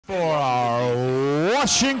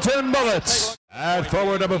Washington Bullets. At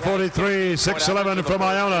forward number 43, 6'11" from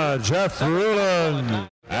Iona, Jeff Ruland.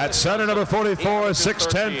 At center number 44,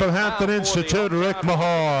 6'10" from Hampton Institute, Rick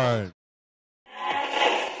Mahorn.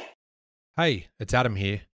 Hey, it's Adam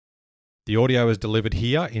here. The audio is delivered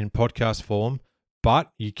here in podcast form,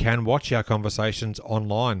 but you can watch our conversations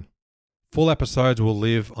online. Full episodes will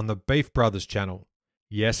live on the Beef Brothers channel.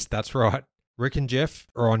 Yes, that's right. Rick and Jeff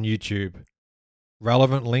are on YouTube.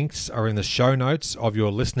 Relevant links are in the show notes of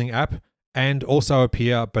your listening app and also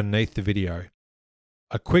appear beneath the video.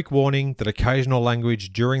 A quick warning that occasional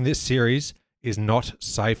language during this series is not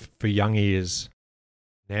safe for young ears.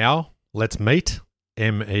 Now, let's meet,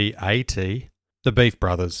 M-E-A-T, the Beef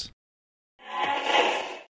Brothers.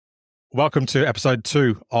 Welcome to episode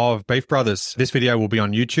 2 of Beef Brothers. This video will be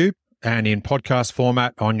on YouTube and in podcast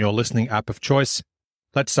format on your listening app of choice.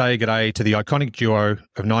 Let's say g'day to the iconic duo of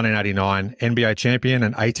 1989 NBA champion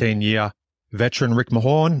and 18-year veteran Rick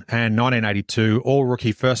Mahorn and 1982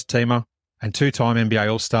 all-rookie first-teamer and two-time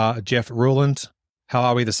NBA All-Star Jeff Ruland. How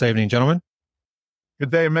are we this evening, gentlemen?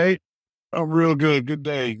 Good day, mate. I'm real good. Good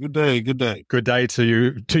day. Good day. Good day. Good day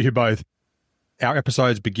to you both. Our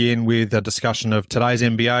episodes begin with a discussion of today's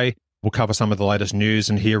NBA. We'll cover some of the latest news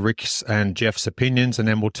and hear Rick's and Jeff's opinions, and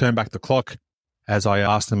then we'll turn back the clock as I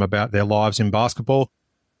ask them about their lives in basketball.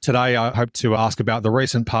 Today, I hope to ask about the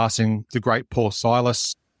recent passing of the great Paul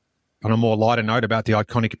Silas, on a more lighter note about the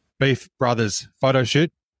iconic Beef Brothers photo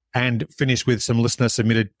shoot, and finish with some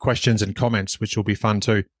listener-submitted questions and comments, which will be fun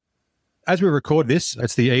too. As we record this,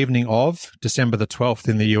 it's the evening of December the 12th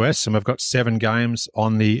in the US, and we've got 7 games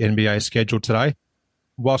on the NBA schedule today.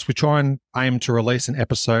 Whilst we try and aim to release an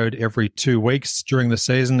episode every 2 weeks during the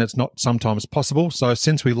season, it's not sometimes possible. So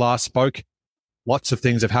since we last spoke, lots of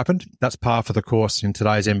things have happened. That's par for the course in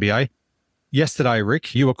today's NBA. Yesterday,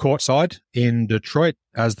 Rick, you were courtside in Detroit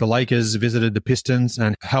as the Lakers visited the Pistons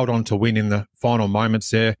and held on to win in the final moments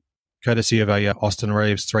there, courtesy of a Austin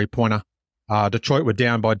Reeves three-pointer. Detroit were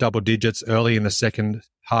down by double digits early in the second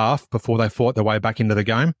half before they fought their way back into the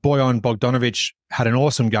game. Bojan Bogdanovic had an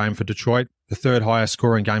awesome game for Detroit, the third highest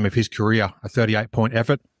scoring game of his career, a 38-point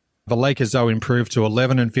effort. The Lakers, though, improved to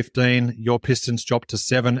 11-15. Your Pistons dropped to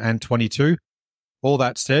 7-22. All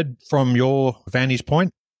that said, from your vantage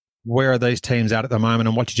point, where are these teams at the moment,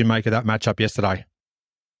 and what did you make of that matchup yesterday?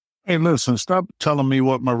 Hey, listen, stop telling me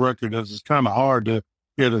what my record is. It's kind of hard to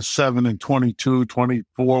get a 7-22,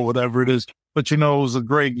 24, whatever it is. But, you know, it was a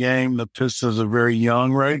great game. The Pistons are very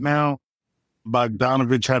young right now.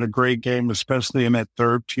 Bogdanovic had a great game, especially in that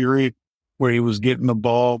third period where he was getting the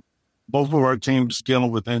ball. Both of our teams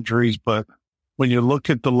dealing with injuries, but when you look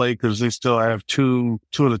at the Lakers, they still have two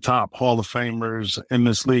of the top Hall of Famers in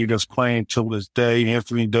this league that's playing till this day.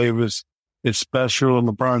 Anthony Davis is special.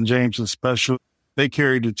 LeBron James is special. They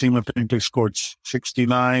carried the team. I think they scored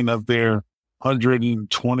 69 of their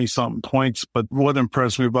 120-something points. But what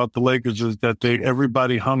impressed me about the Lakers is that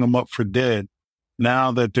everybody hung them up for dead.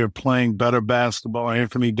 Now that they're playing better basketball,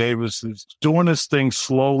 Anthony Davis is doing this thing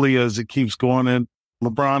slowly as it keeps going in.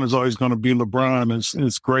 LeBron is always going to be LeBron.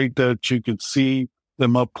 It's great that you could see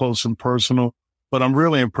them up close and personal. But I'm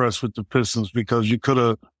really impressed with the Pistons because you could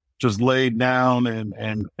have just laid down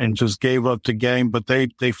and just gave up the game. But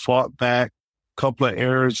they fought back, a couple of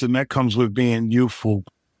errors, and that comes with being youthful.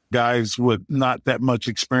 Guys with not that much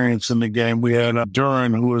experience in the game. We had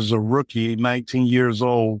Duran, who was a rookie, 19 years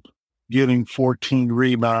old, getting 14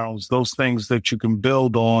 rebounds, those things that you can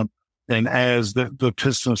build on. And as the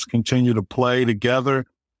Pistons continue to play together,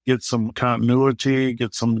 get some continuity,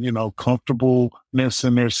 get some, comfortableness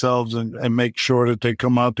in themselves and make sure that they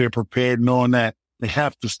come out there prepared, knowing that they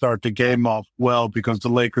have to start the game off well because the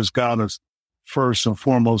Lakers got us first and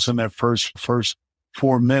foremost in that first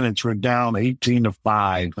 4 minutes. We're down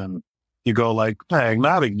 18-5. And you go like, dang,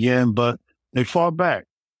 not again, but they fought back.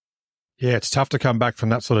 Yeah, it's tough to come back from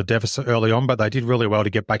that sort of deficit early on, but they did really well to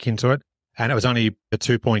get back into it. And it was only a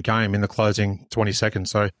 2-point game in the closing 20 seconds.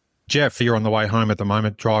 So, Jeff, you're on the way home at the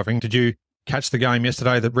moment driving. Did you catch the game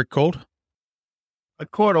yesterday that Rick called? I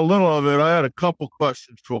caught a little of it. I had a couple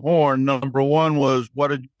questions for Horn. Number one was, what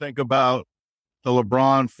did you think about the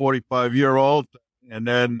LeBron 45-year-old? And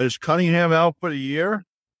then, is Cunningham out for the year?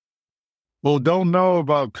 Well, don't know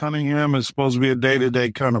about Cunningham. It's supposed to be a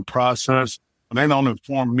day-to-day kind of process. They don't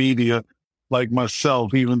inform media like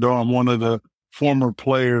myself, even though I'm one of the former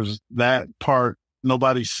players. That part,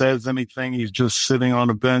 nobody says anything. He's just sitting on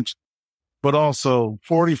the bench. But also,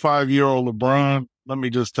 45-year-old LeBron, let me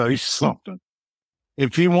just tell you something.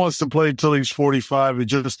 If he wants to play till he's 45, it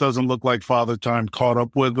just doesn't look like Father Time caught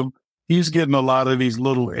up with him. He's getting a lot of these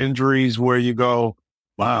little injuries where you go,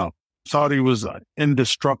 wow, thought he was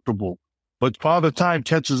indestructible. But Father Time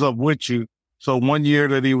catches up with you. So one year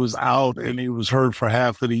that he was out and he was hurt for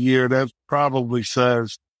half of the year, that probably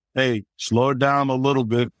says, hey, slow it down a little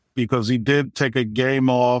bit, because he did take a game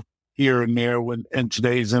off here and there in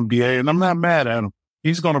today's NBA. And I'm not mad at him.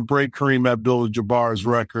 He's going to break Kareem Abdul-Jabbar's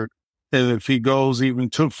record. And if he goes even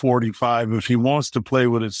to 45, if he wants to play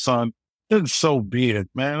with his son, then so be it,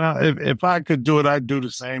 man. If I could do it, I'd do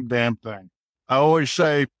the same damn thing. I always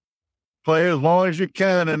say, play as long as you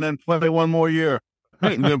can and then play one more year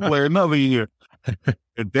and then play another year.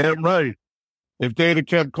 You're damn right. If they'd have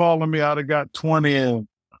kept calling me, I'd have got 20 in.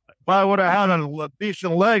 If I would have had a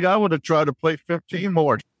decent leg, I would have tried to play 15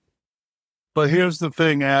 more. But here's the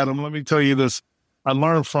thing, Adam. Let me tell you this. I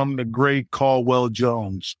learned from the great Caldwell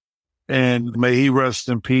Jones, and may he rest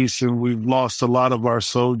in peace. And we've lost a lot of our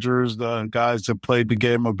soldiers, the guys that played the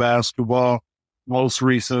game of basketball. Most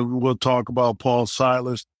recent, we'll talk about Paul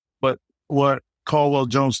Silas. But what Caldwell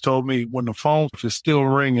Jones told me, when the phone is still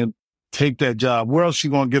ringing, take that job. Where else you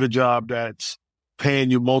going to get a job that's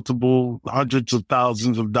paying you multiple hundreds of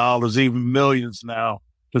thousands of dollars, even millions now,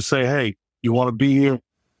 to say, hey, you want to be here?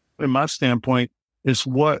 In my standpoint, it's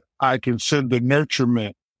what I consider the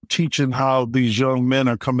nurturement, teaching how these young men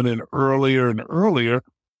are coming in earlier and earlier,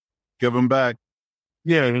 give them back.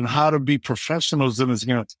 Yeah, and how to be professionals in this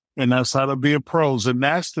game. And that's how to be a pros. And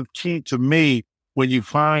that's the key to me when you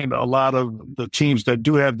find a lot of the teams that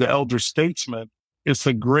do have the elder statesmen. It's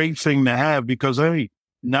a great thing to have because, hey,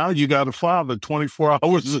 now you got a father 24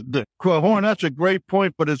 hours a day. Mahorn, that's a great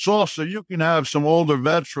point, but it's also, you can have some older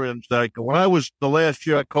veterans. Like when I was the last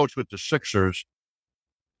year I coached with the Sixers,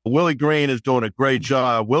 Willie Green is doing a great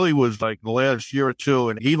job. Willie was like the last year or two,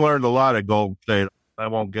 and he learned a lot at Golden State. I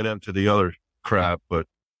won't get into the other crap, but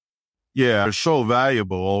yeah, they're so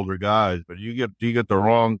valuable, older guys, but you get the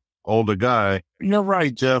wrong older guy. You're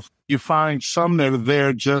right, Jeff. You find some that are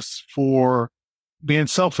there just for being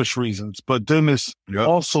selfish reasons, but then there's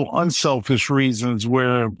also unselfish reasons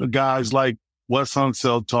where the guys like Wes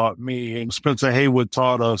Unseld taught me and Spencer Haywood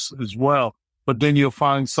taught us as well. But then you'll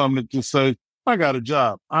find some that just say, I got a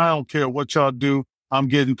job. I don't care what y'all do. I'm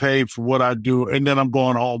getting paid for what I do. And then I'm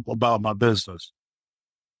going home about my business.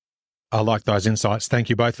 I like those insights.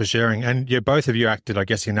 Thank you both for sharing. And both of you acted, I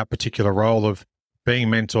guess, in that particular role of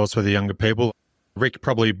being mentors for the younger people. Rick,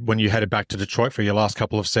 probably when you headed back to Detroit for your last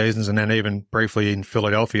couple of seasons, and then even briefly in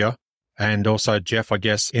Philadelphia. And also Jeff, I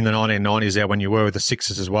guess, in the 1990s there when you were with the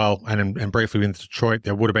Sixers as well, and briefly in Detroit,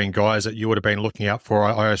 there would have been guys that you would have been looking out for,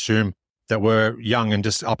 I assume, that were young and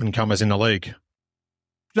just up-and-comers in the league.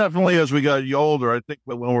 Definitely as we got older, I think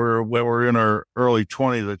when we're in our early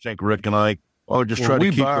 20s, I think Rick and I just try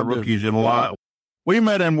to keep the rookies in line. We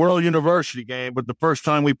met in World University game, but the first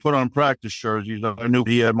time we put on practice jerseys, I knew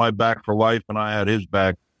he had my back for life and I had his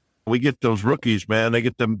back. We get those rookies, man. They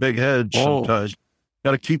get them big heads sometimes.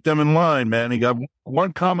 Got to keep them in line, man. He got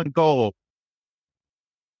one common goal.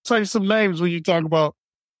 Say some names when you talk about,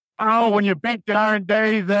 when you beat the Iron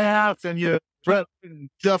Days ass and you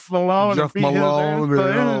threatened Jeff Malone. Jeff Malone,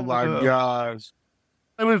 oh my gosh.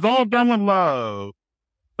 It was all done with love.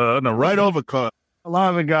 And a right overcut. A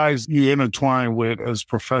lot of the guys you intertwine with as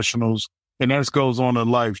professionals, and that goes on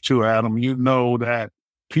in life too, Adam. You know that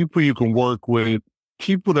people you can work with,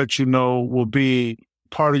 people that you know will be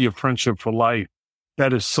part of your friendship for life.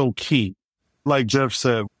 That is so key. Like Jeff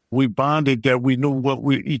said, we bonded that we knew what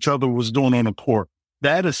each other was doing on the court.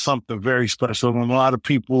 That is something very special. And a lot of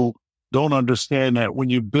people don't understand that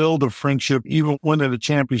when you build a friendship, even winning a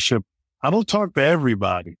championship, I don't talk to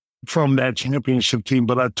everybody from that championship team,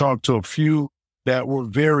 but I talk to a few that were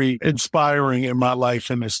very inspiring in my life,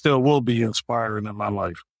 and it still will be inspiring in my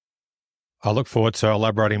life. I look forward to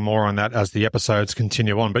elaborating more on that as the episodes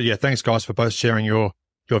continue on. But yeah, thanks guys for both sharing your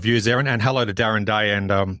views there. And hello to Darren Day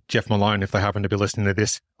and Jeff Malone if they happen to be listening to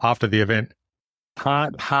this after the event.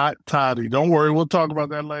 Hot toddy. Don't worry, we'll talk about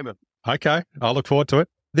that later. Okay, I look forward to it.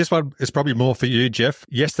 This one is probably more for you, Jeff.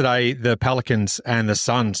 Yesterday, the Pelicans and the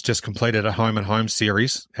Suns just completed a home-and-home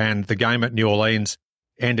series, and the game at New Orleans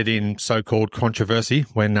ended in so-called controversy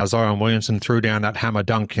when Zion Williamson threw down that hammer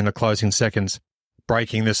dunk in the closing seconds,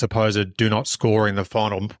 breaking the supposed do not score in the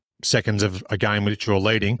final seconds of a game which you're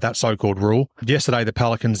leading, that so-called rule. Yesterday, the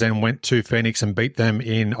Pelicans then went to Phoenix and beat them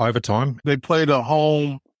in overtime. They played a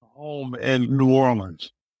home in New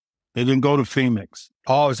Orleans. They didn't go to Phoenix.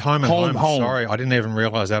 Oh, it was home. Sorry, I didn't even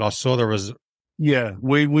realize that. I saw there was... Yeah,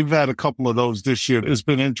 we've had a couple of those this year. It's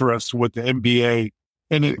been interesting with the NBA,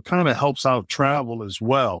 and it kind of helps out travel as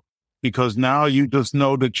well, because now you just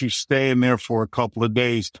know that you're staying there for a couple of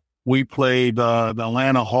days. We played the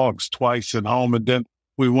Atlanta Hawks twice at home, and then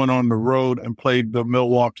we went on the road and played the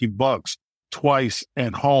Milwaukee Bucks twice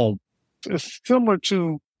at home. It's similar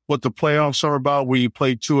to what the playoffs are about, where you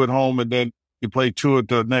play 2 at home and then you play 2 at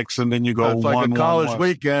the next, and then you go it's 1, like a college 1.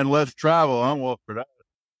 weekend. Let's travel. I'm all for that.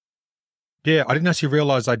 Yeah, I didn't actually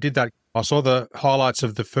realize I did that. I saw the highlights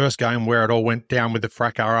of the first game where it all went down with the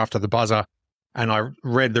fracas after the buzzer, and I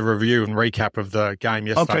read the review and recap of the game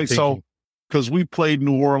yesterday. Okay, so because we played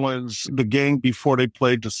New Orleans the game before they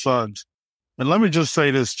played the Suns, and let me just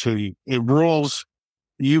say this to you: it rules.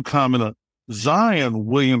 You comment, Zion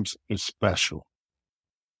Williams is special,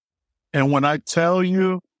 and when I tell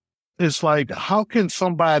you, it's like, how can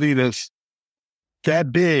somebody that's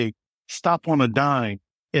that big stop on a dime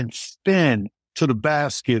and spin to the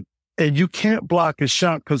basket, and you can't block his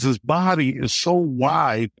shot because his body is so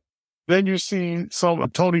wide? Then you see some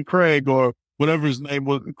Tony Craig or whatever his name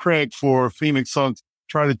was, Craig for Phoenix Suns,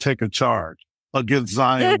 try to take a charge against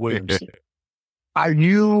Zion Williams. Are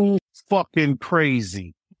you fucking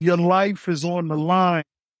crazy? Your life is on the line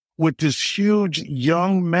with this huge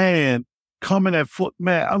young man coming at foot.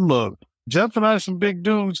 Man, look, Jeff and I are some big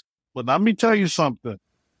dudes, but let me tell you something.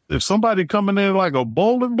 If somebody coming in like a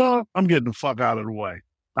bowling ball, I'm getting the fuck out of the way.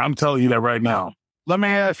 I'm telling you that right now. Let me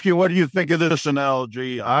ask you, what do you think of this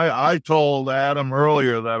analogy? I told Adam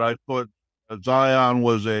earlier that I thought Zion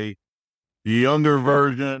was a younger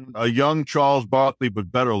version, a young Charles Barkley,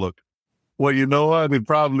 but better looking. Well, you know what? It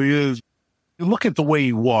probably is. Look at the way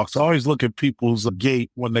he walks. I always look at people's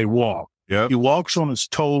gait when they walk. Yep. He walks on his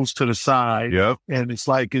toes to the side, yep. And it's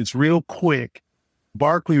like it's real quick.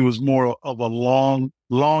 Barkley was more of a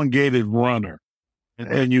elongated runner.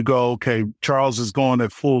 And you go, okay, Charles is going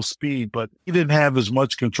at full speed, but he didn't have as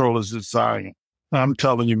much control as this Zion. I'm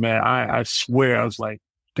telling you, man, I swear, I was like,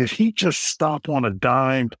 did he just stop on a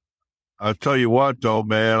dime? I'll tell you what, though,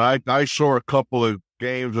 man, I saw a couple of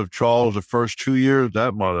games of Charles the first 2 years.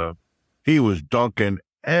 That mother, he was dunking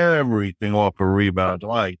everything off a rebound.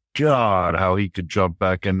 My God, how he could jump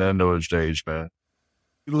back in those days, man.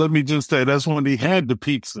 Let me just say, that's when he had the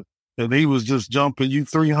pizza. And he was just jumping you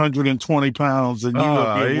 320 pounds, and you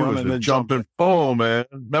he was a jumping fool, man.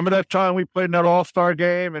 Remember that time we played in that All-Star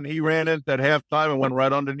game, and he ran in at halftime and went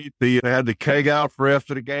right underneath they had the keg out for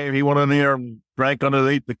after the game. He went in there and drank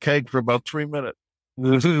underneath the keg for about 3 minutes.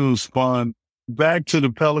 This was fun. Back to the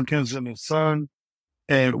Pelicans and the Sun.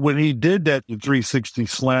 And when he did that, the 360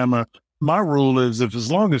 slammer, my rule is if as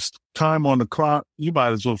long as time on the clock, you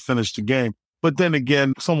might as well finish the game. But then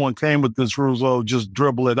again, someone came with this rule, oh, just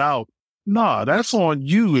dribble it out. Nah, that's on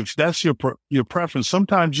you if that's your preference.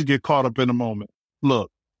 Sometimes you get caught up in the moment.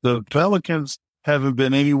 Look, the Pelicans haven't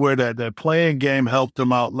been anywhere. That playing game helped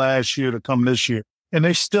them out last year to come this year. And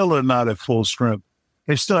they still are not at full strength.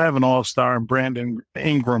 They still have an all-star in Brandon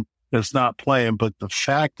Ingram that's not playing. But the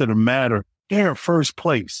fact of the matter, they're in first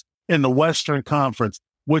place in the Western Conference,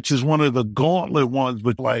 which is one of the gauntlet ones,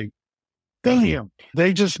 but like, damn,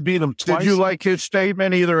 they just beat them twice. Did you like his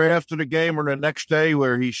statement either after the game or the next day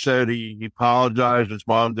where he said he apologized, his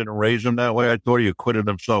mom didn't raise him that way? I thought he acquitted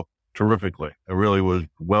himself terrifically. It really was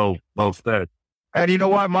well said. And you know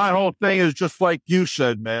what? My whole thing is just like you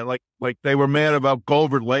said, man. Like they were mad about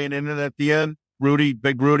Goldberg laying in it at the end. Rudy,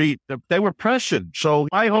 big Rudy, they were pressing. So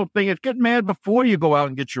my whole thing is get mad before you go out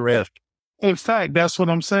and get your ass. In fact, that's what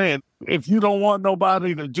I'm saying. If you don't want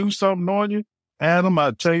nobody to do something on you, Adam,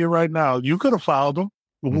 I'll tell you right now, you could have fouled him.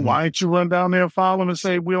 Mm-hmm. Why don't you run down there and foul him and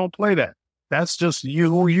say, we don't play that? That's just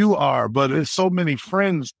who you are. But there's so many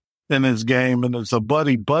friends in this game, and it's a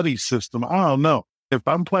buddy system. I don't know. If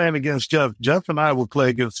I'm playing against Jeff and I will play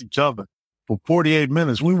against each other. For 48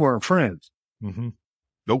 minutes, we weren't friends. Mm-hmm.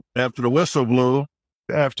 Nope. After the whistle blew.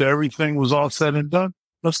 After everything was all said and done,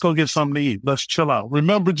 let's go get something to eat. Let's chill out.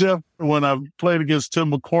 Remember, Jeff, when I played against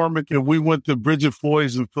Tim McCormick and we went to Bridget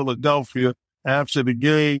Floyd's in Philadelphia after the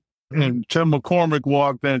game, and Tim McCormick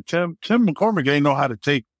walked in. Tim McCormick ain't know how to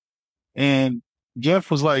take. And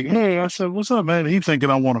Jeff was like, hey, I said, what's up, man? He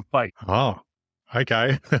thinking I want to fight. Oh,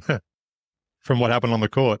 okay. From what happened on the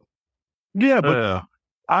court. Yeah, but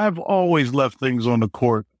I've always left things on the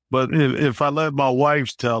court. But if I let my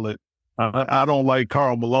wife tell it, I don't like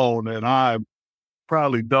Karl Malone, and I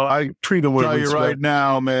probably don't. I treat him with respect. Tell you right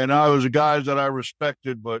now, man, I was guys that I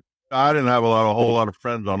respected, but I didn't have a whole lot of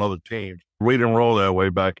friends on other teams. We didn't roll that way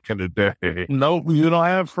back in the day. Nope, you don't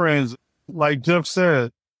have friends. Like Jeff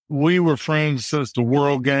said, we were friends since the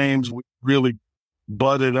World Games. We really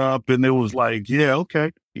butted up, and it was like, yeah,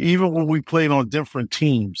 okay. Even when we played on different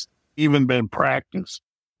teams, even in practice,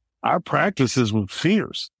 our practices were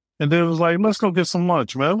fierce. And then it was like, let's go get some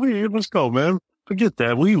lunch, man. Let's go, man. Forget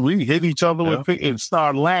that. We hit each other with and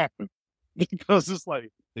start laughing because it's like,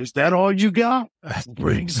 Is that all you got?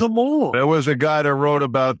 Bring some more. There was a guy that wrote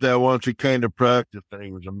about that once. He came to practice and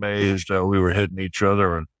he was amazed that we were hitting each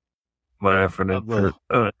other and laughing at it.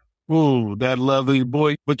 Ooh, that lovely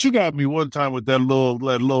boy. But you got me one time with that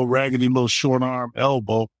little raggedy little short arm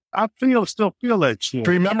elbow. I still feel that shit.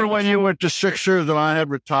 Remember when you went to Sixers and I had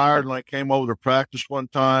retired and I came over to practice one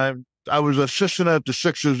time? I was assistant at the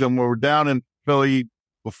Sixers and we were down in Philly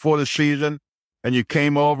before the season. And you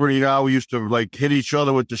came over and, we used to like hit each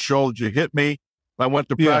other with the shoulders. You hit me. I went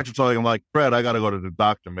to practice. I'm like, Fred, I got to go to the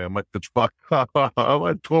doctor, man. It's fucked.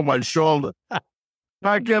 I tore my shoulder.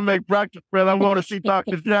 I can't make practice, Fred. I'm going to see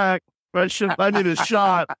Dr. Jack. I need a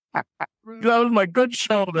shot. That was my good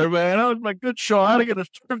shoulder, man. That was my good shoulder. I had to get a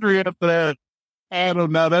surgery after that.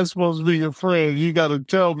 Adam, now that's supposed to be your friend. You got to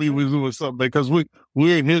tell me we're doing something because we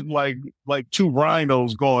ain't hitting like two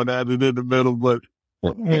rhinos going at it in the middle, but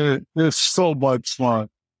it's so much fun.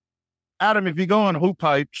 Adam, if you go on Hoop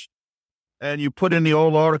Pipes and you put in the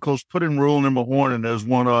old articles, put in Ruland and Mahorn, and there's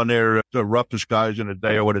one on there, the roughest guys in the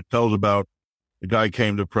day, or what it tells about the guy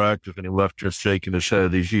came to practice and he left just shaking his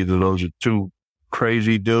head. He's either those are two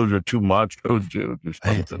crazy dudes or two macho dudes or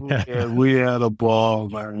something. Yeah, we had a ball,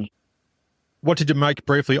 man. What did you make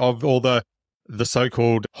briefly of all the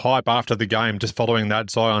so-called hype after the game, just following that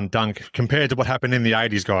Zion dunk, compared to what happened in the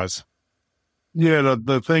 80s, guys? Yeah,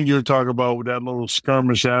 the thing you're talking about with that little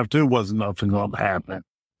skirmish after, it wasn't nothing going to happen.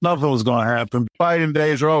 Nothing was going to happen. Fighting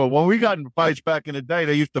days are over. When we got in fights back in the day,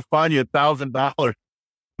 they used to fine you $1,000.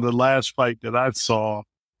 The last fight that I saw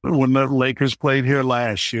when the Lakers played here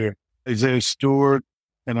last year, Isaiah Stewart,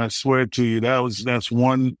 and I swear to you, that's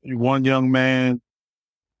one young man.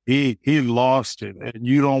 He lost it, and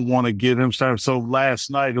you don't want to get him started. So last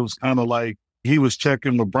night, it was kind of like he was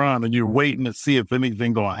checking LeBron, and you're waiting to see if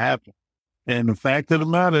anything going to happen. And the fact of the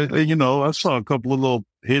matter, I saw a couple of little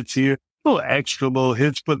hits here, little extra little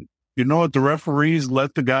hits, but you know what? The referees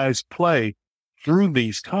let the guys play through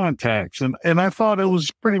these contacts. And I thought it was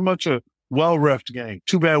pretty much a well-refed game.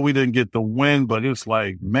 Too bad we didn't get the win, but it's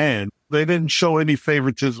like, man, they didn't show any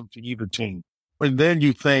favoritism to either team. And then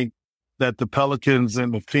you think that the Pelicans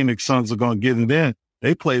and the Phoenix Suns are going to get it in.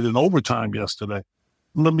 They played in overtime yesterday.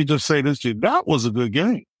 Let me just say this to you. That was a good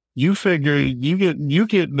game. You figure you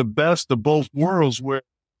getting the best of both worlds where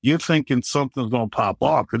you're thinking something's going to pop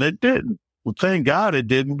off, and it didn't. Well, thank God it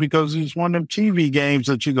didn't, because it's one of them TV games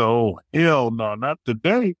that you go, oh, hell no, not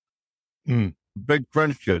today. Big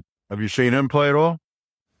French kid. Have you seen him play at all?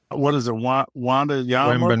 What is it,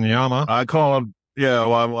 Wembanyama? I call him,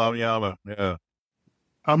 Wembanyama, yeah.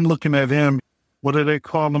 I'm looking at him. What do they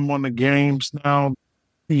call him on the games now?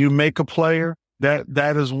 You make a player.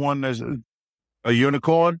 That is one that's a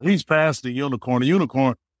unicorn. He's past the unicorn. The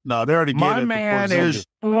unicorn. No, they already. My man is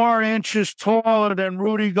 4 inches taller than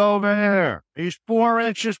Rudy Gobert. He's 4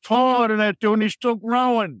 inches taller than that dude, and he's still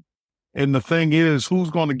growing. And the thing is, who's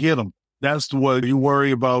going to get him? That's what you worry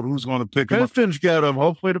about. Who's going to pick him up? Pistons get him.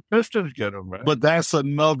 Hopefully, the Pistons get him. Right? But that's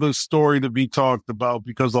another story to be talked about,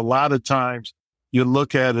 because a lot of times you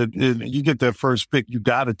look at it and you get that first pick, you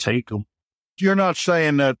got to take him. You're not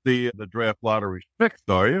saying that the draft lottery's fixed,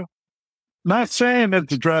 are you? Not saying that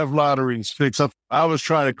the draft lottery's fixed. I was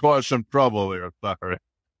trying to cause some trouble there. Sorry.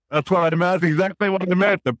 That's what I meant. Exactly what I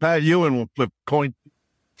meant. The Pat Ewing will flip coin.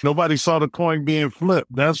 Nobody saw the coin being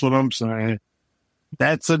flipped. That's what I'm saying.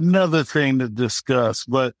 That's another thing to discuss.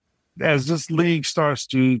 But as this league starts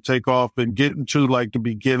to take off and get into like the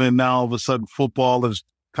beginning, now all of a sudden football is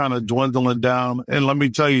kind of dwindling down. And let me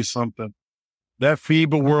tell you something. That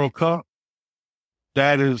FIBA World Cup,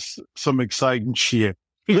 that is some exciting shit.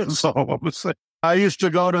 That's all I'm going to say. I used to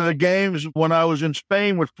go to the games when I was in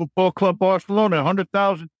Spain with Football Club Barcelona,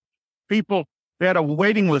 100,000 people. They had a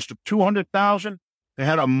waiting list of 200,000. They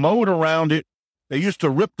had a moat around it. They used to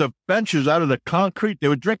rip the benches out of the concrete. They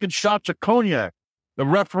were drinking shots of cognac. The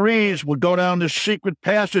referees would go down this secret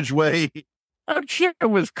passageway. That shit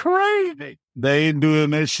was crazy. They ain't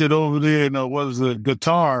doing that shit over there. No, what is it?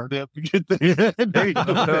 Guitar. They have to get the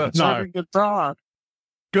guitar.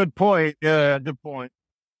 Good point. Yeah, good point.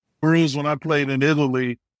 Whereas when I played in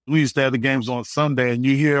Italy, we used to have the games on Sunday, and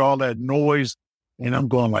you hear all that noise, and I'm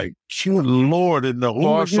going like, good Lord, in the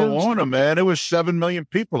Barcelona, man, it was 7 million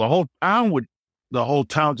people. The whole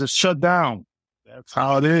town just shut down. That's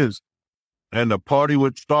how it is. And the party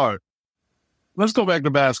would start. Let's go back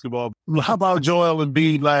to basketball. How about Joel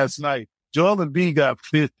Embiid last night? Joel Embiid got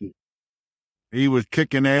 50. He was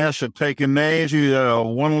kicking ass and taking names. He was a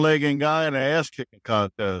one-legged guy in an ass-kicking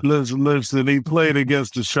contest. Listen, he played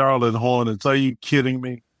against the Charlotte Hornets. Are you kidding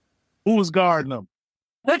me? Who was guarding him?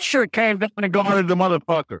 That sure came down and guarded the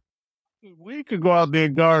motherfucker. We could go out there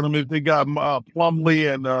and guard them if they got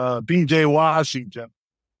Plumlee and B.J. Washington.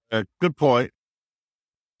 Good point.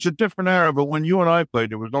 It's a different era, but when you and I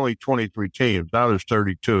played, there was only 23 teams. Now there's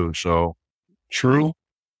 32, so. True.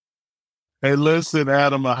 Hey, listen,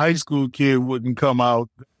 Adam, a high school kid wouldn't come out.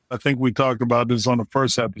 I think we talked about this on the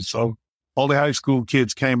first episode. All the high school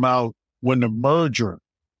kids came out when the merger.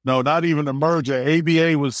 No, not even the merger.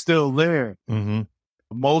 ABA was still there. Mm-hmm.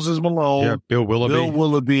 Moses Malone, Bill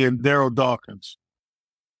Willoughby, and Daryl Dawkins.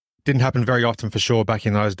 Didn't happen very often for sure back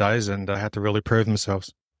in those days, and had to really prove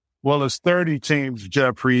themselves. Well, it's 30 teams,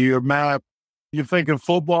 Jeffrey. You're thinking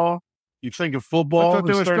football? You thinking football? I thought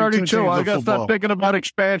there was 32. I got to start thinking about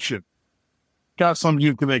expansion. Got something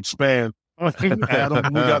you can expand.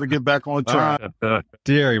 Adam, we got to get back on track.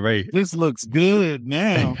 Deary me. This looks good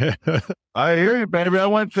now. I hear you, baby. I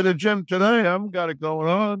went to the gym today. I've got it going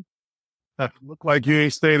on. Look like you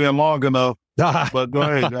ain't stayed in long enough. But go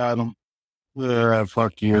ahead, Adam. Yeah,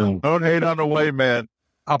 fuck you. Don't hate on the way, man.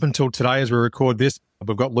 Up until today, as we record this,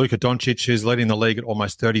 we've got Luka Doncic, who's leading the league at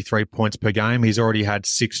almost 33 points per game. He's already had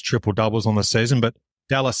 6 triple-doubles on the season, but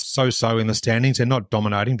Dallas so-so in the standings. They're not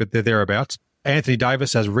dominating, but they're thereabouts. Anthony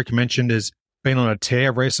Davis, as Rick mentioned, has been on a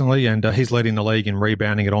tear recently, and he's leading the league in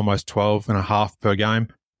rebounding at almost 12.5 per game.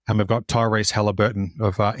 And we've got Tyrese Halliburton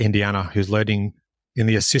of Indiana, who's leading in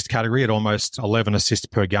the assist category at almost 11 assists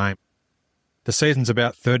per game. The season's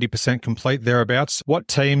about 30% complete, thereabouts. What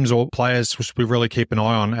teams or players should we really keep an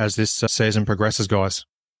eye on as this season progresses, guys?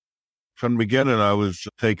 From the beginning, I was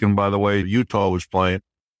taken by the way Utah was playing.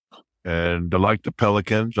 And I like the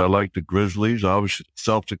Pelicans. I like the Grizzlies. Obviously,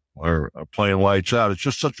 Celtics are playing lights out. It's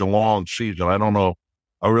just such a long season. I don't know.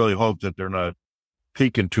 I really hope that they're not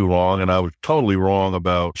peaking too long. And I was totally wrong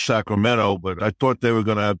about Sacramento, but I thought they were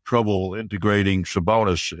going to have trouble integrating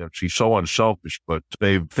Sabonis. He's so unselfish, but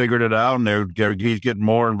they've figured it out, and he's getting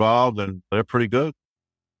more involved, and they're pretty good.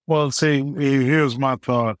 Well, see, here's my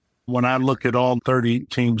thought. When I look at all 30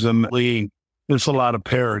 teams in the league, there's a lot of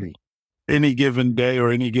parity. Any given day or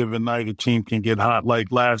any given night, a team can get hot.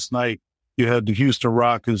 Like last night, you had the Houston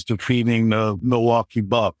Rockets defeating the Milwaukee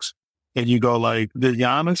Bucks. And you go like, did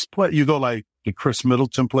Giannis play? You go like, did Chris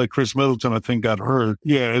Middleton play? Chris Middleton, I think, got hurt.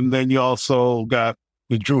 Yeah, and then you also got,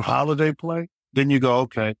 did Drew Holiday play? Then you go,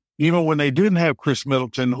 okay. Even when they didn't have Chris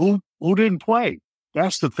Middleton, who didn't play?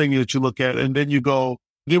 That's the thing that you look at. And then you go,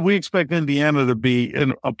 did we expect Indiana to be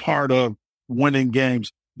a part of winning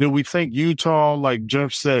games? Did we think Utah, like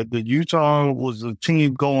Jeff said, that Utah was a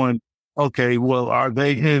team going, okay, well, are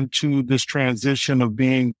they into this transition of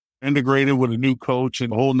being integrated with a new coach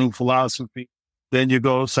and a whole new philosophy? Then you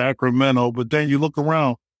go Sacramento, but then you look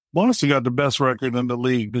around. Boston got the best record in the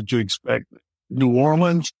league that you expected. New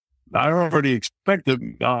Orleans, I already expected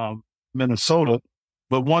Minnesota,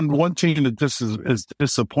 but one team that this is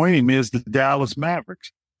disappointing me is the Dallas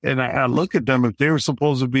Mavericks. And I look at them, if they were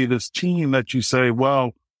supposed to be this team that you say,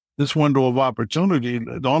 well, this window of opportunity,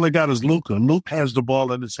 the only guy is Luka. Luka has the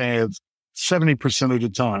ball in his hands 70% of the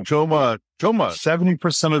time. So much.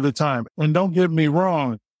 70% of the time. And don't get me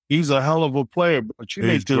wrong, he's a hell of a player, but you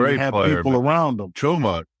need to have people around him. Too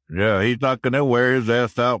much. Yeah, he's not going to wear his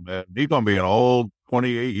ass out, man. He's going to be an old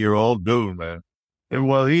 28-year-old dude, man. And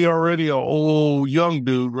well, he already an old young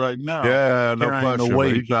dude right now. Yeah, no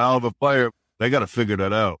question. He's a hell of a player. They got to figure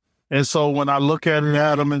that out. And so when I look at it,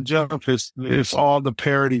 Adam and Jeff, it's all the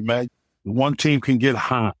parity, man. One team can get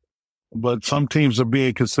hot, but some teams are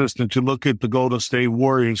being consistent. You look at the Golden State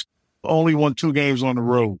Warriors, only won 2 games on the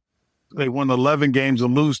road. They won 11 games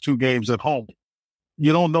and lose 2 games at home.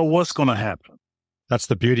 You don't know what's going to happen. That's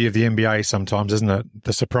the beauty of the NBA sometimes, isn't it?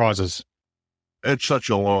 The surprises. It's such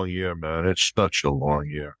a long year, man. It's such a long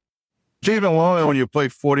year. It's even longer when you play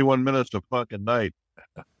 41 minutes a fucking night.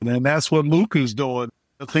 And that's what Luka's doing.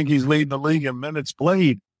 I think he's leading the league in minutes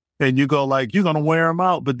played. And you go like, you're going to wear him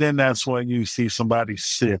out. But then that's when you see somebody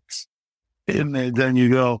sits. And then you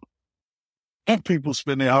go, and people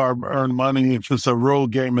spend their hard-earned money if it's a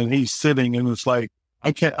road game and he's sitting. And it's like,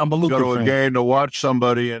 I'm a Luka fan. Go to a game to watch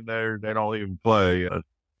somebody and they don't even play.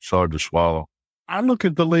 It's hard to swallow. I look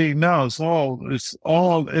at the league now. It's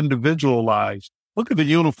all individualized. Look at the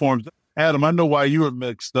uniforms. Adam, I know why you were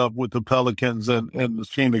mixed up with the Pelicans and the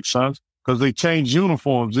Phoenix Suns, because they changed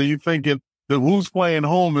uniforms. Are you thinking that who's playing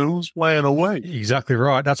home and who's playing away? Exactly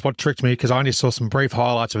right. That's what tricked me, because I only saw some brief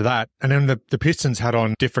highlights of that. And then the Pistons had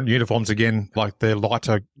on different uniforms again, like their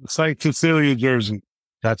lighter St. Cecilia jersey.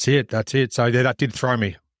 That's it. So that did throw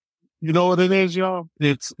me. You know what it is, y'all?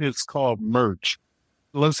 It's called merch.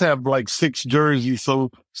 let's have like 6 jerseys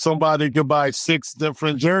so somebody could buy 6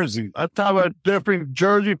 different jerseys. Let's have a different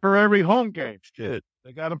jersey for every home game. Shit.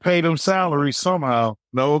 They got to pay them salaries somehow.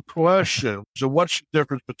 No question. So what's the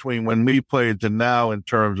difference between when we played to now in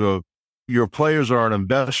terms of your players are an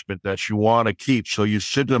investment that you want to keep? So you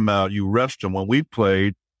sit them out, you rest them. When we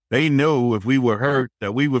played, they knew if we were hurt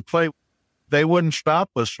that we would play. They wouldn't stop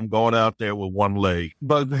us from going out there with one leg.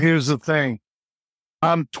 But here's the thing.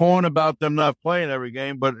 I'm torn about them not playing every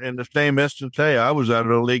game, but in the same instance, hey, I was out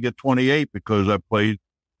of the league at 28 because I played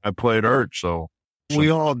hurt. So we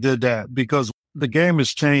all did that because the game has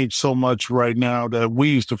changed so much right now that we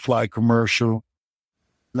used to fly commercial.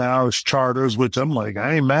 Now it's charters, which I'm like,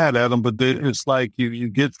 I ain't mad at them, but it's like you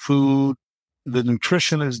get food. The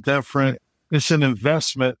nutrition is different. It's an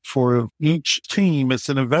investment for each team. It's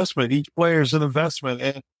an investment. Each player is an investment.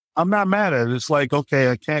 And I'm not mad at it. It's like,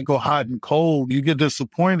 okay, I can't go hot and cold. You get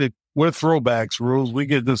disappointed. We're throwbacks, Rules. We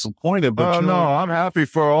get disappointed. But no, I'm happy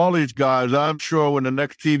for all these guys. I'm sure when the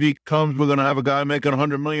next TV comes, we're going to have a guy making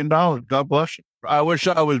 $100 million. God bless you. I wish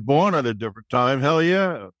I was born at a different time. Hell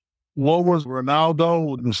yeah. What was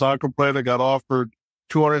Ronaldo, the soccer player that got offered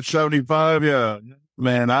 275? Yeah.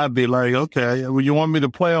 Man, I'd be like, okay, well, you want me to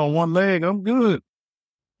play on one leg? I'm good.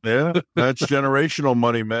 Yeah, that's generational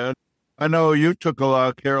money, man. I know you took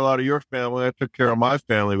care of your family. I took care of my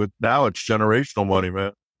family, but now it's generational money,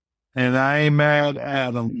 man. And I ain't mad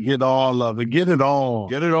at them. Get all of it. Get it all.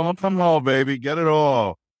 Get it all. Come on, baby. Get it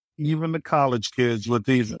all. Even the college kids with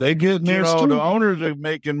these, they getting theirs too. The owners are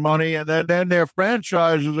making money, and then their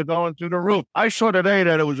franchises are going through the roof. I saw today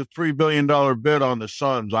that it was a $3 billion bid on the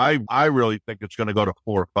Suns. I really think it's going to go to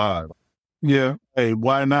 4 or 5. Yeah. Hey,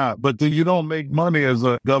 why not? But you don't make money as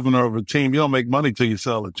a governor of a team. You don't make money till you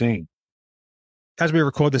sell a team. As we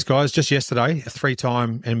record this, guys, just yesterday, a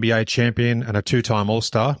 3-time NBA champion and a 2-time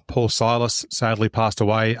All-Star, Paul Silas, sadly passed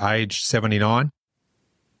away, age 79.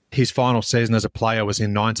 His final season as a player was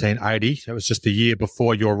in 1980. It was just the year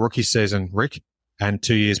before your rookie season, Rick, and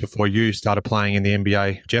 2 years before you started playing in the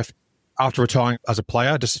NBA, Jeff. After retiring as a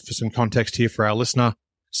player, just for some context here for our listener,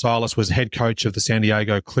 Silas was head coach of the San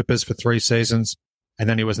Diego Clippers for 3 seasons, and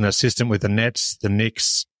then he was an assistant with the Nets, the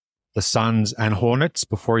Knicks, the Suns, and Hornets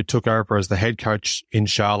before he took over as the head coach in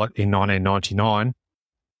Charlotte in 1999.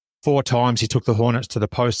 4 times he took the Hornets to the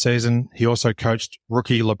postseason. He also coached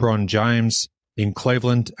rookie LeBron James in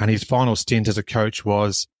Cleveland, and his final stint as a coach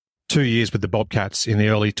was 2 years with the Bobcats in the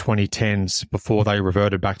early 2010s before they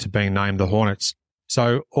reverted back to being named the Hornets.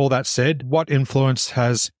 So all that said, what influence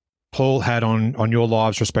has Paul had on your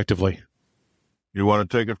lives respectively? You want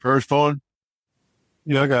to take it first, Paul?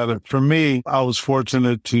 Yeah, I got it. For me, I was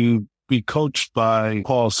fortunate to be coached by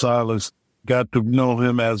Paul Silas. Got to know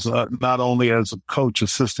him as not only as a coach,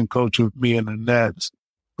 assistant coach with me in the Nets,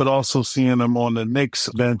 but also seeing him on the Knicks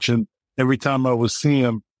bench. And every time I would see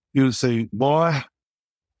him, he would say, boy,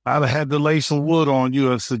 I'd have had to lay some wood on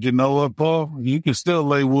you. I said, you know what, Paul? You can still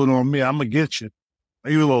lay wood on me. I'm going to get you.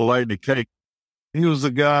 He was a little light in the cake. He was a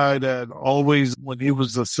guy that always, when he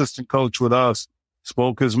was the assistant coach with us,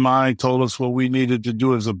 spoke his mind, told us what we needed to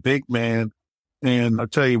do as a big man. And I'll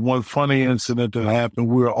tell you one funny incident that happened.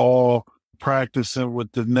 We were all practicing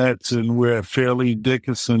with the Nets, and we're at Fairleigh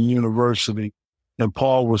Dickinson University. And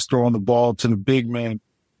Paul was throwing the ball to the big man.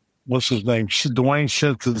 What's his name? Dwayne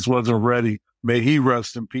Shintons wasn't ready. May he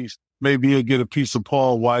rest in peace. Maybe he'll get a piece of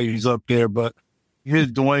Paul while he's up there. But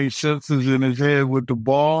here's Dwayne Shintons in his head with the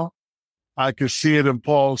ball. I could see it in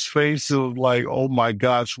Paul's face. It was like, oh, my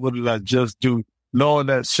gosh, what did I just do? Knowing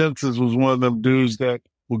that Shintons was one of them dudes that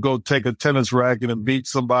would go take a tennis racket and beat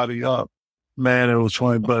somebody up. Man, it was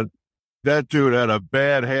funny. But that dude had a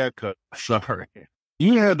bad haircut. Sorry.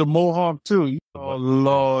 You had the mohawk, too. Oh,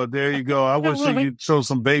 Lord. There you go. I wish you'd show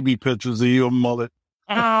some baby pictures of your mullet.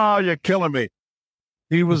 Oh, you're killing me.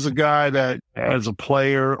 He was a guy that, as a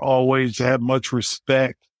player, always had much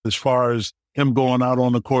respect as far as him going out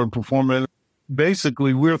on the court and performing.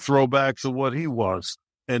 Basically, we're throwbacks of what he was.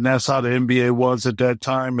 And that's how the NBA was at that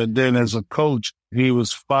time. And then as a coach, he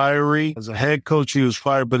was fiery. As a head coach, he was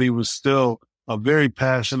fiery, but he was still a very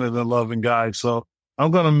passionate and loving guy. So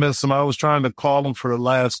I'm going to miss him. I was trying to call him for the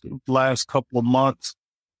last couple of months,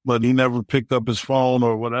 but he never picked up his phone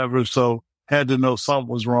or whatever. So had to know something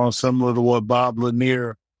was wrong, similar to what Bob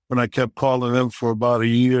Lanier, when I kept calling him for about a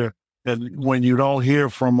year. And when you don't hear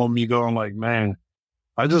from him, you're going like, man,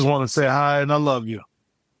 I just want to say hi and I love you.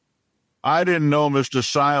 I didn't know Mr.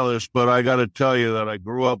 Silas, but I got to tell you that I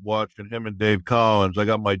grew up watching him and Dave Collins. I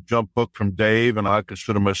got my jump hook from Dave, and I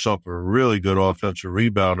consider myself a really good offensive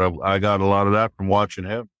rebounder. I got a lot of that from watching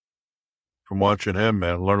him.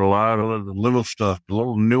 Man. Learned a lot of the little stuff, the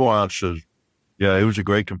little nuances. Yeah, he was a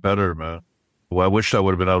great competitor, man. Well, I wish I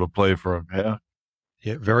would have been able to play for him. Yeah.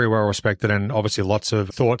 Yeah, very well respected, and obviously lots of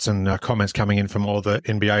thoughts and comments coming in from all the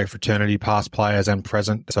NBA fraternity, past players and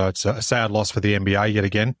present. So it's a sad loss for the NBA yet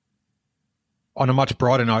again. On a much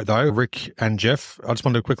brighter note, though, Rick and Jeff, I just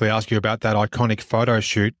wanted to quickly ask you about that iconic photo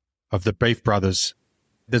shoot of the Beef Brothers.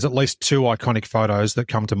 There's at least two iconic photos that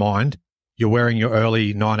come to mind. You're wearing your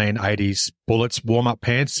early 1980s Bullets warm-up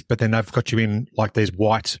pants, but then they've got you in like these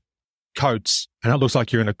white coats, and it looks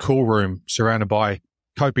like you're in a cool room surrounded by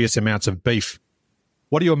copious amounts of beef.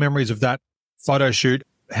 What are your memories of that photo shoot,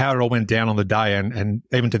 how it all went down on the day, and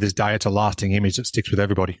even to this day, it's a lasting image that sticks with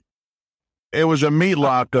everybody? It was a meat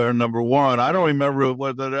locker, number one. I don't remember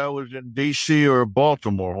whether that was in D.C. or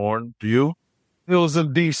Baltimore, Horn. Do you? It was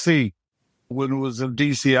in D.C. When it was in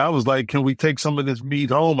D.C., I was like, can we take some of this meat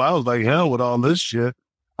home? I was like, hell with all this shit.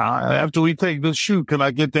 After we take this shoot, can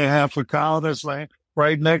I get that half a cow that's like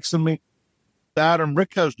right next to me? Adam,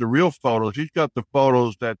 Rick has the real photos. He's got the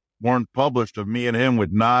photos that weren't published of me and him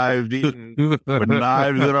with knives, with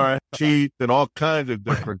knives in our teeth and all kinds of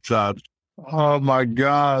different shots. Oh, my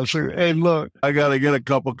gosh. Hey, look. I got to get a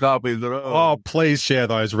couple copies of those. Oh, please share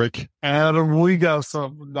those, Rick. Adam, we got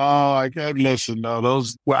some. No, I can't listen. No,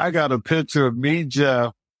 those. Well, I got a picture of me,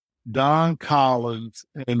 Jeff, Don Collins,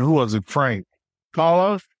 and who was it? Frank.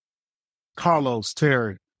 Carlos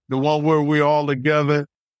Terry. The one where we all together.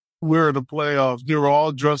 We're in the playoffs. They were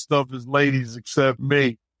all dressed up as ladies except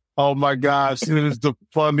me. Oh, my gosh. It is the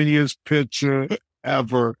funniest picture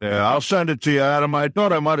ever. Yeah, I'll send it to you, Adam. I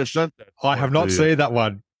thought I might have sent that. I have not seen that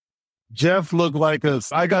one. Jeff looked like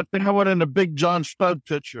us. I got that one in the Big John Studd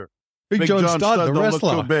picture. Big John Studd, the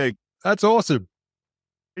wrestler. Look too big. That's awesome.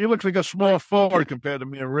 He looks like a small forward compared to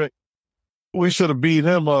me and Rick. We should have beat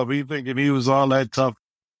him up. He thinking he was all that tough.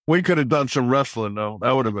 We could have done some wrestling, though.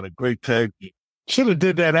 That would have been a great tag. Should have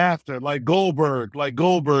did that after, like Goldberg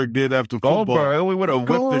did after football. Goldberg, we would have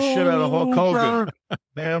whipped the shit out of Hulk Hogan.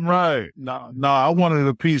 Damn right. No, I wanted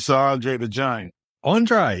a piece of Andre the Giant.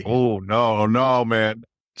 Andre? Oh, no, man.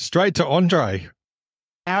 Straight to Andre.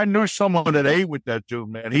 I knew someone that ate with that dude,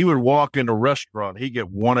 man. He would walk in a restaurant. He'd get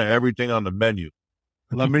one of everything on the menu.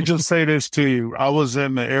 Let me just say this to you. I was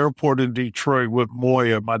in the airport in Detroit with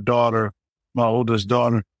Moya, my daughter, my oldest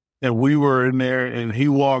daughter, and we were in there, and he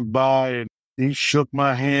walked by, and he shook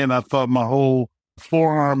my hand. I thought my whole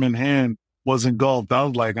forearm and hand was engulfed. I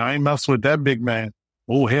was like, I ain't messing with that big man.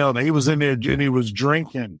 Oh, hell, he was in there and he was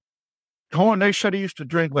drinking. Horn, they said he used to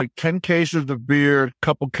drink like 10 cases of beer, a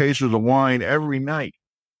couple cases of wine every night.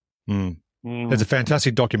 There's a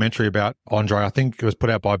fantastic documentary about Andre. I think it was put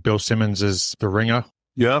out by Bill Simmons as The Ringer.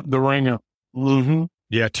 Yep, The Ringer. Mm-hmm.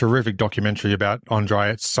 Yeah, terrific documentary about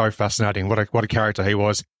Andre. It's so fascinating. What a character he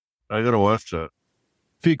was. I got to watch that. A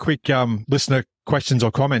few quick listener questions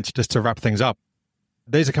or comments just to wrap things up.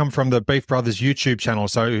 These have come from the Beef Brothers YouTube channel.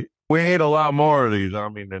 So we need a lot more of these. I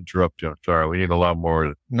don't mean to interrupt you. Sorry. We need a lot more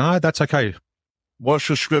of it. No, that's okay. More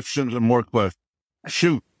subscriptions and more questions.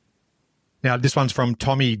 Shoot. Now, this one's from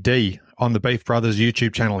Tommy D on the Beef Brothers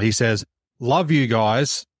YouTube channel. He says, love you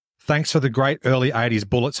guys. Thanks for the great early 80s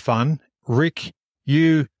Bullets fun. Rick,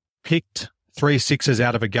 you picked 3 6s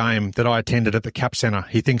out of a game that I attended at the Cap Center.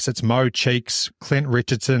 He thinks it's Mo Cheeks, Clint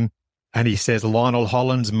Richardson, and he says Lionel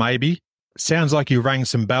Hollins, maybe. Sounds like you rang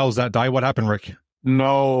some bells that day. What happened, Rick?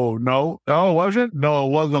 No. Oh, was it? No,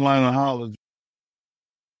 it wasn't Lionel Hollins.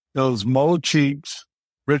 It was Mo Cheeks,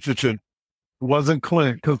 Richardson. It wasn't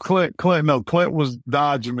Clint, because Clint was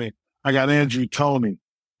dodging me. I got Andrew Toney.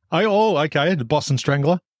 Oh, okay. The Boston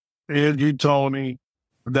Strangler. Andrew Toney.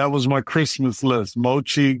 That was my Christmas list. Mo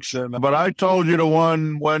Cheeks. But I told you the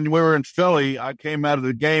one when we were in Philly, I came out of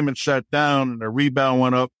the game and sat down, and the rebound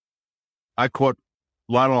went up. I caught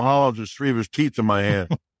Lionel Hollins' 3 of his teeth in my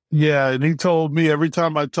hand. Yeah, and he told me every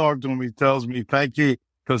time I talk to him, he tells me, thank you,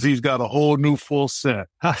 because he's got a whole new full set.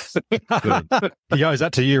 He owes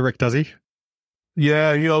that to you, Rick, does he?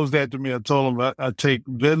 Yeah, he owes that to me. I told him I take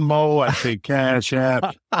Venmo, I take Cash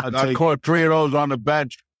App. I caught 3 of those on the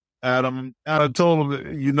bench, Adam. And I told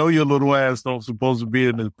him, you know your little ass don't supposed to be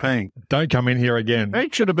in the paint. Don't come in here again. They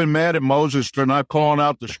should have been mad at Moses for not calling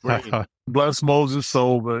out the screen. Bless Moses'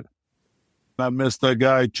 soul, but I missed that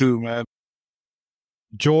guy too, man.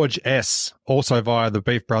 George S., also via the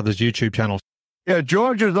Beef Brothers YouTube channel. Yeah,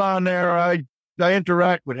 George is on there. I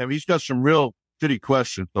interact with him. He's got some real shitty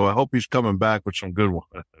questions, so I hope he's coming back with some good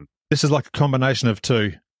ones. This is like a combination of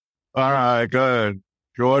 2. All right, good.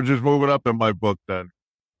 George is moving up in my book then.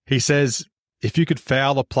 He says, if you could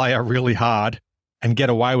foul a player really hard and get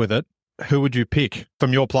away with it, who would you pick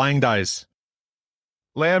from your playing days?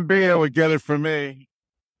 Lambier would get it from me.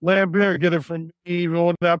 Lambier get it from me even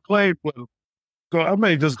when I played with him. I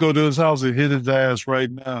may just go to his house and hit his ass right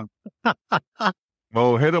now.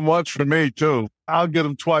 Well, hit him once for me, too. I'll get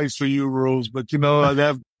him twice for you, Rules. But,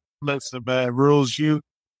 listen, man, Rules,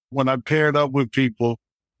 when I paired up with people,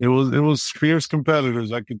 it was fierce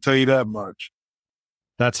competitors. I can tell you that much.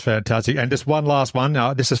 That's fantastic. And just one last one.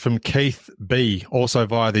 This is from Keith B, also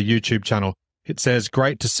via the YouTube channel. It says,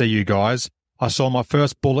 great to see you guys. I saw my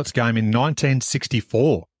first Bullets game in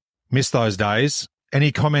 1964. Missed those days.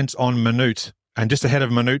 Any comments on Manute? And just ahead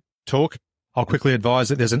of Manute talk, I'll quickly advise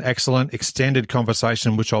that there's an excellent extended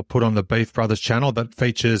conversation which I'll put on the Beef Brothers channel that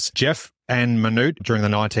features Jeff and Manute during the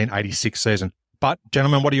 1986 season. But,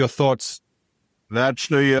 gentlemen, what are your thoughts? That's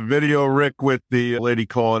the video, Rick, with the lady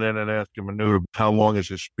calling in and asking Manute how long is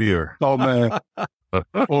his spear. Oh, man.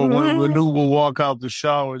 Or when Manute will walk out the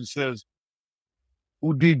shower and says,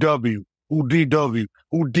 UDW, UDW,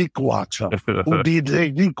 Udikwata,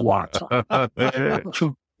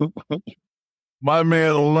 Udikwata. My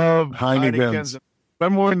man loved Heinekens.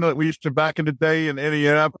 Remember when we used to, back in the day in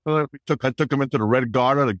Indianapolis, I took him into the Red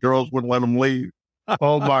Garter. The girls wouldn't let him leave.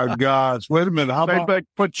 Oh, my gosh. Wait a minute. How about they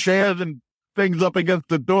put chairs and things up against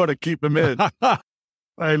the door to keep him in?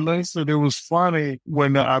 Hey, listen, it was funny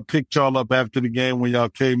when I picked y'all up after the game when y'all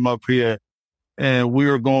came up here and we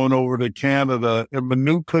were going over to Canada and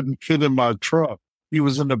Manute couldn't fit in my truck. He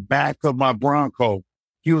was in the back of my Bronco.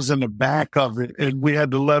 He was in the back of it, and we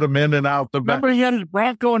had to let him in and out the back. Remember, he had his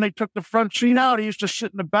Bronco, and they took the front seat out. He used to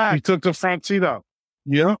sit in the back. He took the front seat out,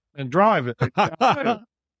 yeah, and drive it.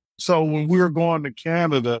 So when we were going to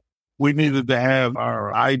Canada, we needed to have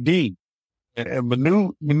our ID. And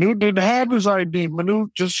Manute didn't have his ID.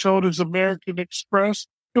 Manute just showed his American Express.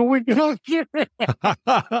 And we go get it.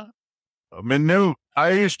 Manute,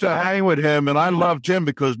 I used to hang with him, and I loved him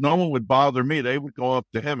because no one would bother me. They would go up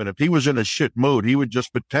to him, and if he was in a shit mood, he would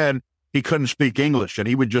just pretend he couldn't speak English, and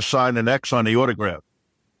he would just sign an X on the autograph.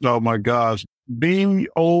 Oh, my gosh.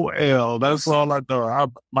 B-O-L. That's all I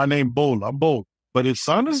know. My name Bol. I'm Bol. But his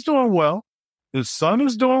son is doing well.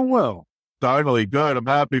 Finally, good. I'm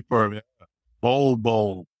happy for him.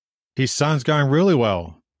 Bol. His son's going really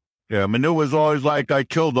well. Yeah, Manute was always like, I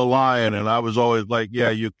killed a lion. And I was always like, yeah,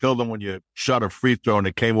 you killed him when you shot a free throw and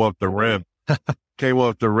it came off the rim. Came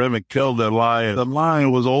off the rim and killed the lion. The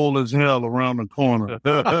lion was old as hell around the corner.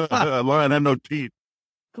 The lion had no teeth.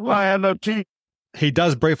 He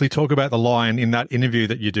does briefly talk about the lion in that interview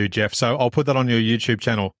that you do, Jeff. So I'll put that on your YouTube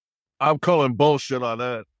channel. I'm calling bullshit on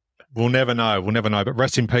that. We'll never know. But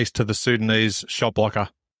rest in peace to the Sudanese shot blocker.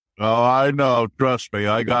 Oh, I know. Trust me.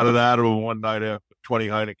 I got it out of him one night after 20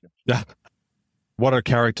 Heineken. What a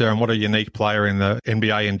character and what a unique player in the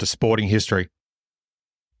NBA into sporting history.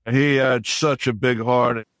 He had such a big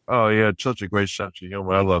heart. Oh, he had such a great sense of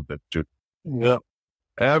humor. I love that, dude. Yeah.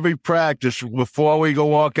 Every practice, before we go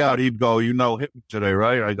walk out, he'd go, hit me today,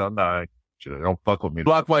 right? I go, no, don't fuck with me.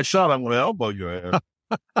 Block my shot, I'm going to elbow your ass.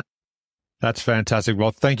 That's fantastic.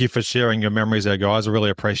 Well, thank you for sharing your memories there, guys. I really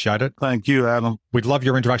appreciate it. Thank you, Adam. We'd love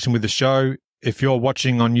your interaction with the show. If you're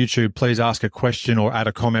watching on YouTube, please ask a question or add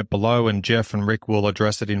a comment below, and Jeff and Rick will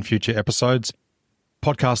address it in future episodes.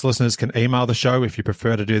 Podcast listeners can email the show if you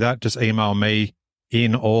prefer to do that. Just email me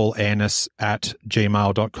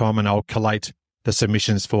inallairness@gmail.com, and I'll collate the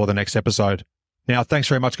submissions for the next episode. Now, thanks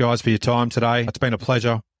very much, guys, for your time today. It's been a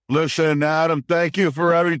pleasure. Listen, Adam, thank you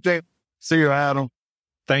for everything. See you, Adam.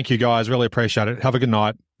 Thank you, guys. Really appreciate it. Have a good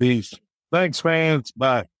night. Peace. Thanks, fans.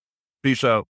 Bye. Peace out.